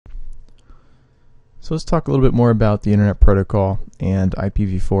So let's talk a little bit more about the Internet Protocol and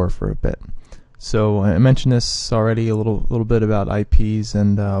IPv4 for a bit. So I mentioned this already a little bit about IPs,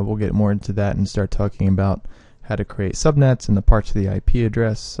 and we'll get more into that and start talking about how to create subnets and the parts of the IP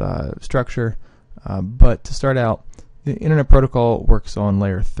address structure. But to start out, the Internet Protocol works on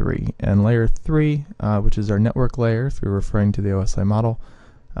layer 3, and layer 3, which is our network layer, if you're referring to the OSI model,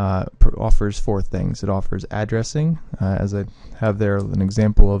 offers 4 things. It offers addressing, as I have there an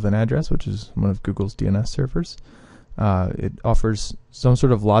example of an address, which is one of Google's DNS servers. It offers some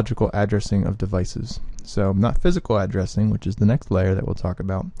sort of logical addressing of devices. So not physical addressing, which is the next layer that we'll talk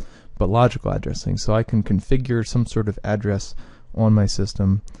about, but logical addressing. So I can configure some sort of address on my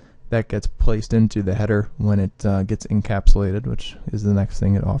system that gets placed into the header when it gets encapsulated, which is the next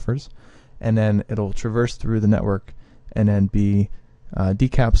thing it offers. And then it'll traverse through the network and then be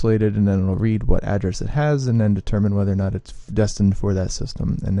decapsulated, and then it'll read what address it has and then determine whether or not it's destined for that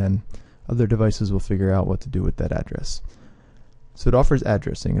system. And then other devices will figure out what to do with that address. So it offers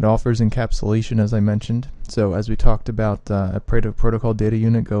addressing. It offers encapsulation, as I mentioned. So as we talked about a protocol data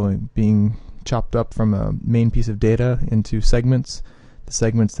unit being chopped up from a main piece of data into segments, the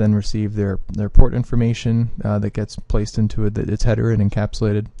segments then receive their port information that gets placed into its header and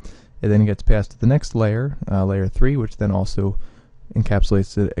encapsulated. It then gets passed to the next layer, layer 3, which then also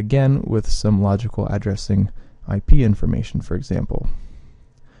encapsulates it again with some logical addressing IP information, for example.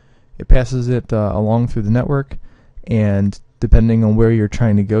 It passes it along through the network, and depending on where you're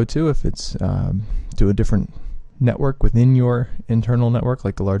trying to go to, if it's to a different network within your internal network,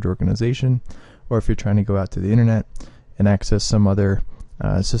 like a large organization, or if you're trying to go out to the internet and access some other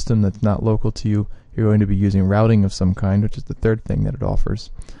system that's not local to you, you're going to be using routing of some kind, which is the third thing that it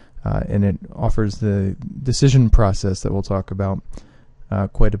offers. And it offers the decision process that we'll talk about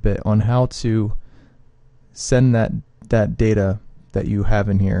quite a bit on how to send that data that you have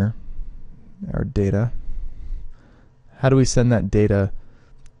in here, our data. How do we send that data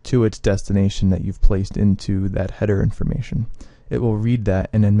to its destination that you've placed into that header information? It will read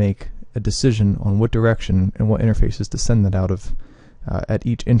that and then make a decision on what direction and what interfaces to send that out of at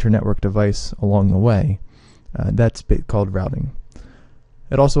each internetwork device along the way. That's called routing.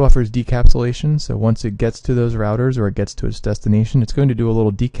 It also offers decapsulation, so once it gets to those routers or it gets to its destination, it's going to do a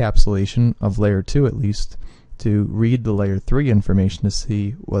little decapsulation of layer 2 at least to read the layer 3 information to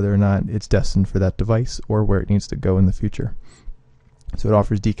see whether or not it's destined for that device or where it needs to go in the future. So it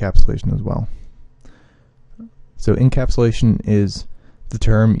offers decapsulation as well. So encapsulation is the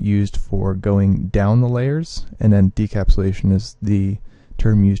term used for going down the layers, and then decapsulation is the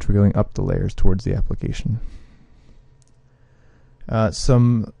term used for going up the layers towards the application.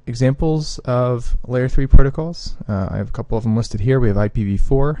 Some examples of layer 3 protocols. I have a couple of them listed here. We have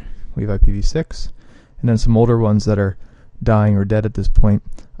IPv4, we have IPv6, and then some older ones that are dying or dead at this point,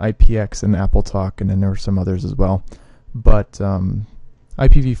 IPX and AppleTalk, and then there are some others as well. But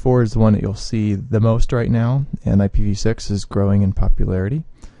IPv4 is the one that you'll see the most right now, and IPv6 is growing in popularity.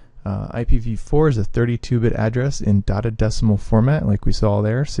 IPv4 is a 32-bit address in dotted decimal format, like we saw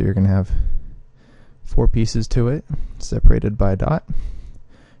there, so you're going to have 4 pieces to it, separated by a dot,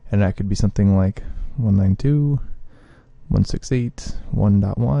 and that could be something like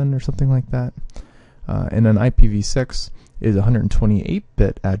 192.168.1.1 or something like that. And then IPv6 is a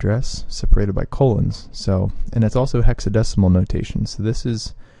 128-bit address separated by colons. So, and it's also hexadecimal notation. So this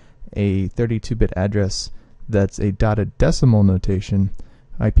is a 32-bit address that's a dotted decimal notation.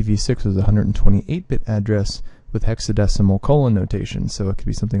 IPv6 is a 128-bit address with hexadecimal colon notation. So it could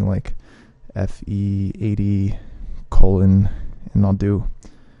be something like FE80 colon, and I'll do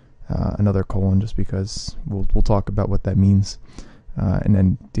another colon just because we'll talk about what that means. And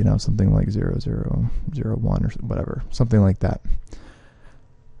then, you know, something like 0001 or whatever, something like that.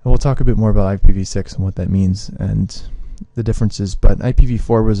 And we'll talk a bit more about IPv6 and what that means and the differences. But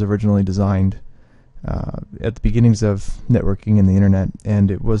IPv4 was originally designed at the beginnings of networking in the internet, and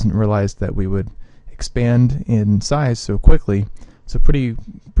it wasn't realized that we would expand in size so quickly. So pretty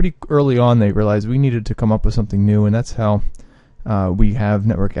early on, they realized we needed to come up with something new, and that's how we have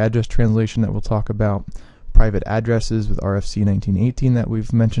network address translation that we'll talk about. Private addresses with RFC 1918 that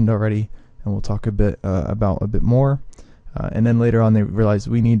we've mentioned already, and we'll talk a bit about a bit more. And then later on, they realized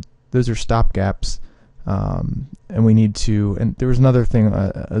those are stopgaps, and we need to. And there was another thing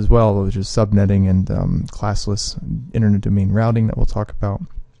as well, which is subnetting and classless internet domain routing that we'll talk about.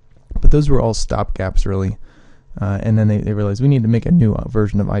 But those were all stopgaps, really. And then they realized we need to make a new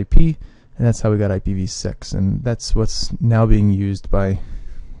version of IP, and that's how we got IPv6, and that's what's now being used by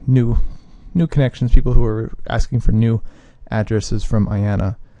new connections, people who are asking for new addresses from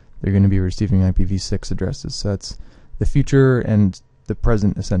IANA. They're going to be receiving IPv6 addresses. So that's the future and the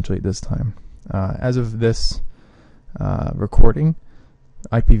present essentially at this time. As of this recording,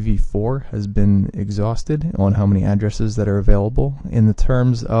 IPv4 has been exhausted on how many addresses that are available. In the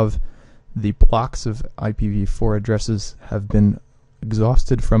terms of the blocks of IPv4 addresses have been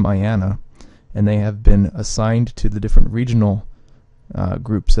exhausted from IANA, and they have been assigned to the different regional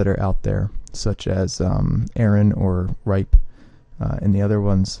groups that are out there, such as ARIN or RIPE and the other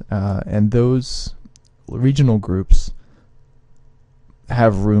ones. And those regional groups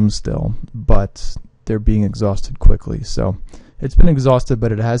have room still, but they're being exhausted quickly. So it's been exhausted,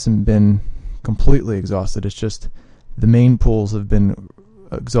 but it hasn't been completely exhausted. It's just the main pools have been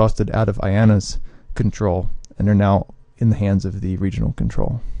exhausted out of IANA's control and are now in the hands of the regional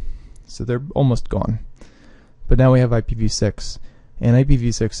control. So they're almost gone. But now we have IPv6, and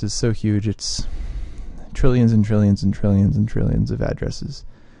IPv6 is so huge, it's trillions and trillions and trillions and trillions of addresses.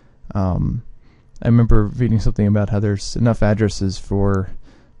 I remember reading something about how there's enough addresses for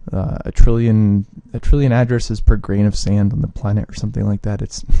a trillion addresses per grain of sand on the planet, or something like that.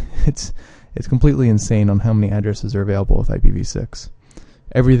 It's completely insane on how many addresses are available with IPv6.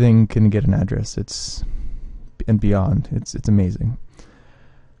 Everything can get an address. And beyond. It's amazing.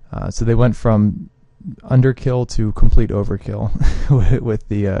 So they went from underkill to complete overkill with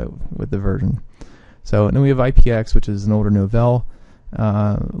the version. So then we have IPX, which is an older Novell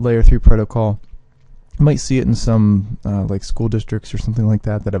layer 3 protocol. You might see it in some like school districts or something like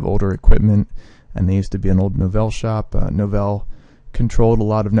that have older equipment, and they used to be an old Novell shop. Novell controlled a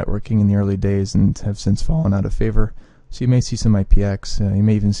lot of networking in the early days and have since fallen out of favor. So you may see some IPX, you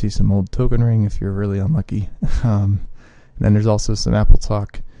may even see some old Token Ring if you're really unlucky. And then there's also some Apple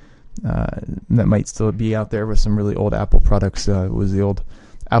Talk that might still be out there with some really old Apple products. It was the old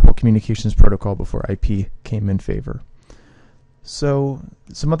Apple Communications Protocol before IP came in favor. So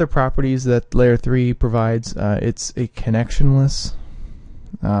some other properties that Layer 3 provides, it's a connectionless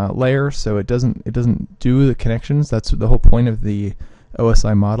layer, so it doesn't do the connections. That's the whole point of the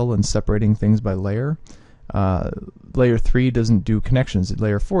OSI model and separating things by layer. Layer 3 doesn't do connections.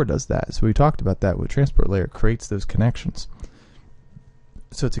 Layer 4 does that. So we talked about that with Transport Layer, creates those connections.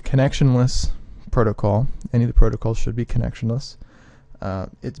 So it's a connectionless protocol. Any of the protocols should be connectionless.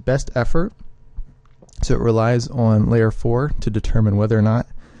 It's best effort. So it relies on Layer 4 to determine whether or not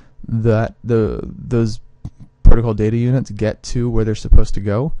that those protocol data units get to where they're supposed to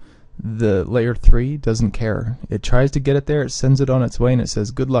go. The Layer 3 doesn't care. It tries to get it there, it sends it on its way, and it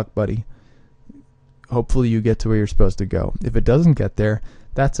says, good luck, buddy. Hopefully you get to where you're supposed to go. If it doesn't get there,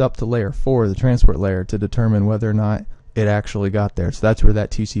 that's up to Layer 4, the transport layer, to determine whether or not it actually got there. So that's where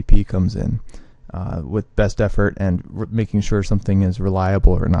that TCP comes in, with best effort and making sure something is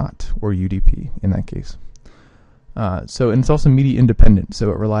reliable or not, or UDP in that case. And it's also media independent,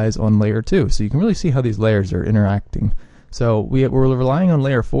 so it relies on Layer 2. So you can really see how these layers are interacting. So we're relying on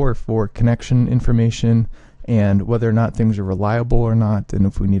Layer 4 for connection information and whether or not things are reliable or not, and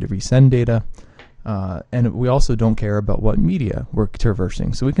if we need to resend data. And we also don't care about what media we're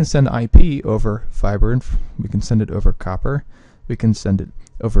traversing. So we can send IP over fiber, and we can send it over copper, we can send it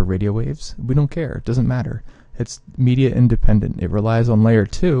over radio waves. We don't care. It doesn't matter. It's media independent. It relies on Layer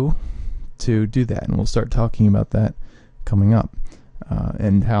 2 to do that, and we'll start talking about that coming up,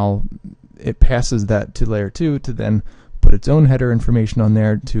 and how it passes that to Layer 2 to then put its own header information on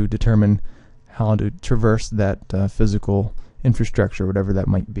there to determine how to traverse that physical infrastructure, whatever that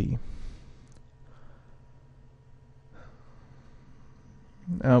might be.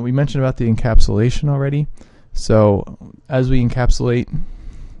 We mentioned about the encapsulation already. So as we encapsulate,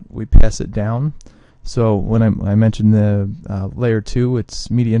 we pass it down. So when I mentioned the Layer 2,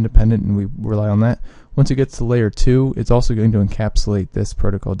 it's media independent and we rely on that. Once it gets to Layer 2, it's also going to encapsulate this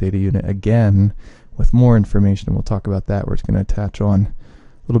protocol data unit again with more information. We'll talk about that, where it's going to attach on a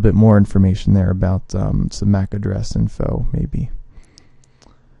little bit more information there about some MAC address info maybe.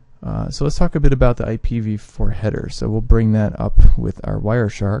 So let's talk a bit about the IPv4 header. So we'll bring that up with our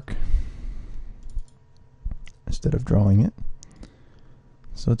Wireshark instead of drawing it.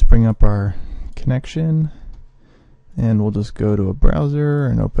 So let's bring up our connection, and we'll just go to a browser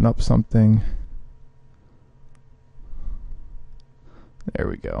and open up something. There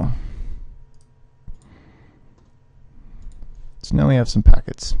we go. So now we have some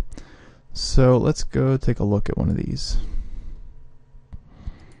packets. So let's go take a look at one of these.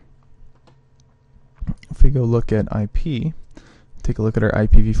 If we go look at IP, take a look at our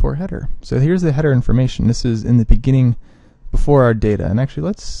IPv4 header. So here's the header information. This is in the beginning, before our data. And actually,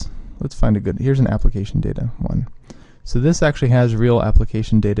 let's find a good. Here's an application data one. So this actually has real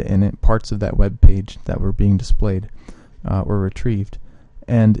application data in it, parts of that web page that were being displayed or retrieved.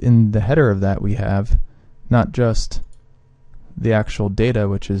 And in the header of that, we have not just the actual data,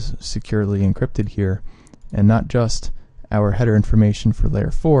 which is securely encrypted here, and not just our header information for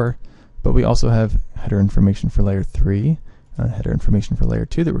layer 4, but we also have header information for layer 3, header information for layer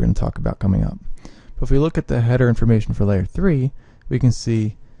 2 that we're going to talk about coming up. But if we look at the header information for layer 3, we can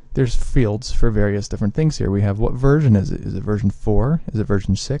see there's fields for various different things here. We have what version is it? Is it version 4? Is it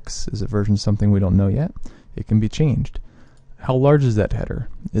version 6? Is it version something we don't know yet? It can be changed. How large is that header?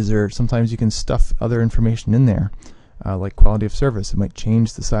 Is there, sometimes you can stuff other information in there, like quality of service. It might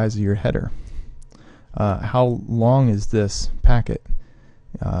change the size of your header. How long is this packet?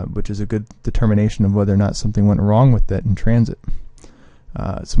 Which is a good determination of whether or not something went wrong with it in transit.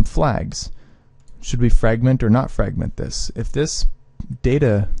 Some flags. Should we fragment or not fragment this? If this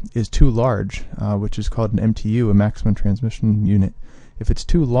data is too large, which is called an MTU, a maximum transmission unit, if it's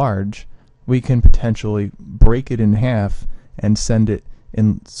too large, we can potentially break it in half and send it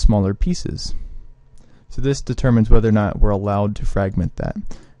in smaller pieces. So this determines whether or not we're allowed to fragment that.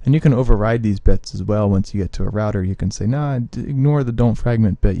 And you can override these bits as well. Once you get to a router, you can say, nah, ignore the don't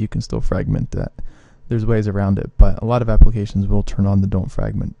fragment bit. You can still fragment that. There's ways around it, but a lot of applications will turn on the don't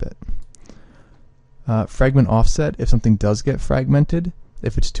fragment bit. Fragment offset, if something does get fragmented,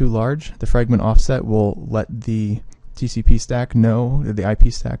 if it's too large, the fragment offset will let the TCP stack know, or the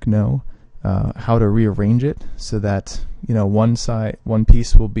IP stack know, how to rearrange it so that one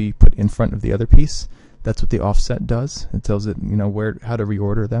piece will be put in front of the other piece. That's what the offset does. It tells it how to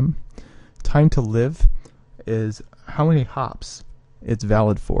reorder them. Time to live is how many hops it's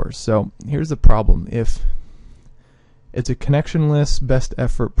valid for. So here's the problem. If it's a connectionless best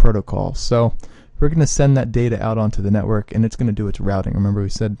effort protocol, so we're going to send that data out onto the network and it's going to do its routing. Remember we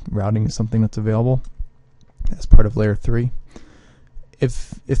said routing is something that's available as part of layer 3.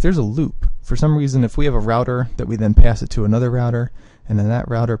 If there's a loop, for some reason, if we have a router that we then pass it to another router, and then that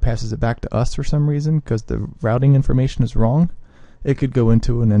router passes it back to us for some reason because the routing information is wrong, it could go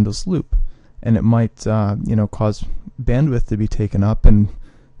into an endless loop, and it might cause bandwidth to be taken up and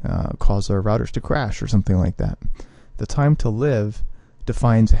cause our routers to crash or something like that. The time to live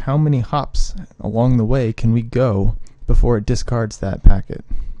defines how many hops along the way can we go before it discards that packet.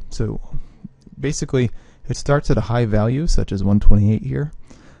 So basically, it starts at a high value, such as 128 here,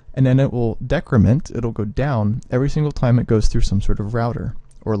 and then it will decrement, it'll go down every single time it goes through some sort of router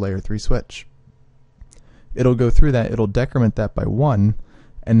or layer 3 switch. It'll go through that, it'll decrement that by 1,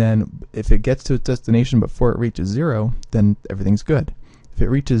 and then if it gets to its destination before it reaches 0, then everything's good. If it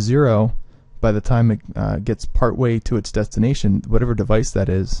reaches 0 by the time it gets partway to its destination, whatever device that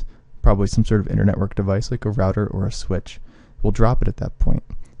is, probably some sort of internetwork device like a router or a switch, will drop it at that point.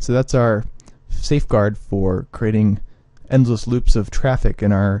 So that's our safeguard for creating endless loops of traffic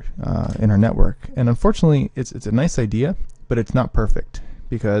in our network. And unfortunately, it's a nice idea, but it's not perfect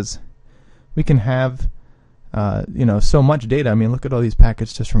because we can have so much data. I mean, look at all these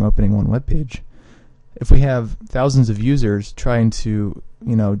packets just from opening one web page. If we have thousands of users trying to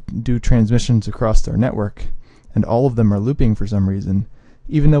do transmissions across our network, and all of them are looping for some reason,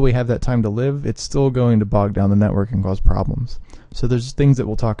 even though we have that time to live, it's still going to bog down the network and cause problems. So there's things that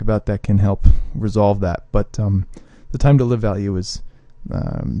we'll talk about that can help resolve that, but the time to live value is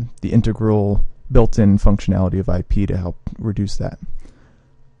the integral built-in functionality of IP to help reduce that.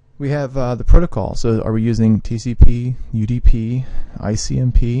 We have the protocol. So are we using TCP, UDP,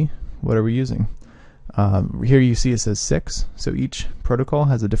 ICMP? What are we using? Here you see it says 6. So each protocol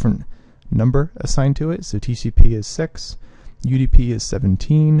has a different number assigned to it. So TCP is 6, UDP is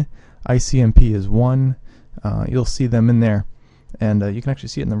 17, ICMP is 1. You'll see them in there, and you can actually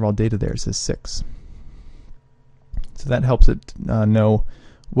see it in the raw data there. It says 6. So that helps it know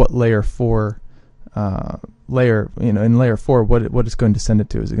what layer 4 in layer 4 what it's going to send it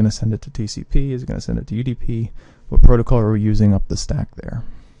to. Is it going to send it to TCP? Is it going to send it to UDP? What protocol are we using up the stack there?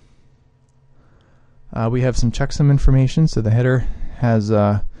 We have some checksum information. So the header has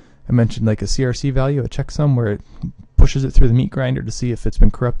I mentioned like a CRC value, a checksum, where it pushes it through the meat grinder to see if it's been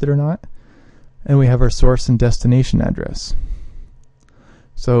corrupted or not. And we have our source and destination address.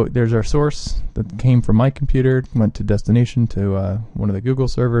 So there's our source that came from my computer, went to destination to one of the Google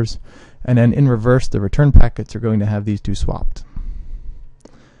servers, and then in reverse the return packets are going to have these two swapped.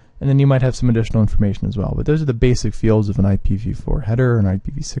 And then you might have some additional information as well, but those are the basic fields of an Ipv4 header or an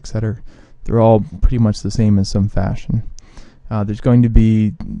Ipv6 header. They're all pretty much the same in some fashion. There's going to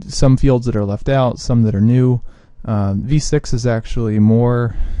be some fields that are left out, some that are new. V6 is actually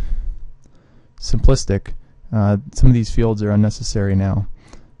more simplistic. Some of these fields are unnecessary now.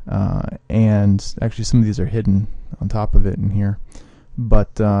 And actually some of these are hidden on top of it in here,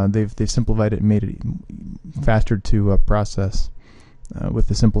 but they've simplified it and made it faster to process with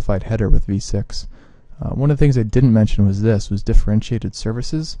the simplified header with V6. One of the things I didn't mention was differentiated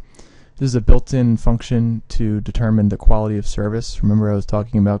services. This is a built-in function to determine the quality of service. Remember, I was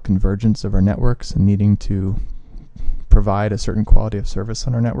talking about convergence of our networks and needing to provide a certain quality of service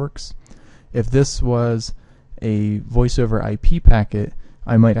on our networks. If this was a voice over IP packet,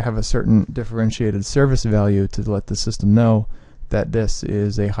 I might have a certain differentiated service value to let the system know that this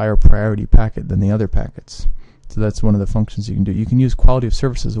is a higher priority packet than the other packets. So that's one of the functions you can do. You can use quality of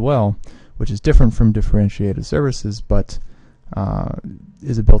service as well, which is different from differentiated services, but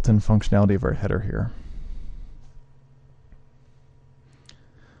is a built-in functionality of our header here.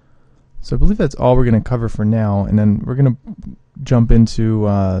 So I believe that's all we're going to cover for now, and then we're going to jump into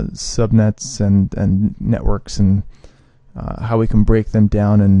subnets and networks and how we can break them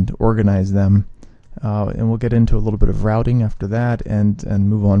down and organize them. And we'll get into a little bit of routing after that, and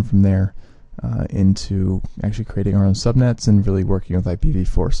move on from there into actually creating our own subnets and really working with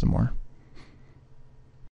IPv4 some more.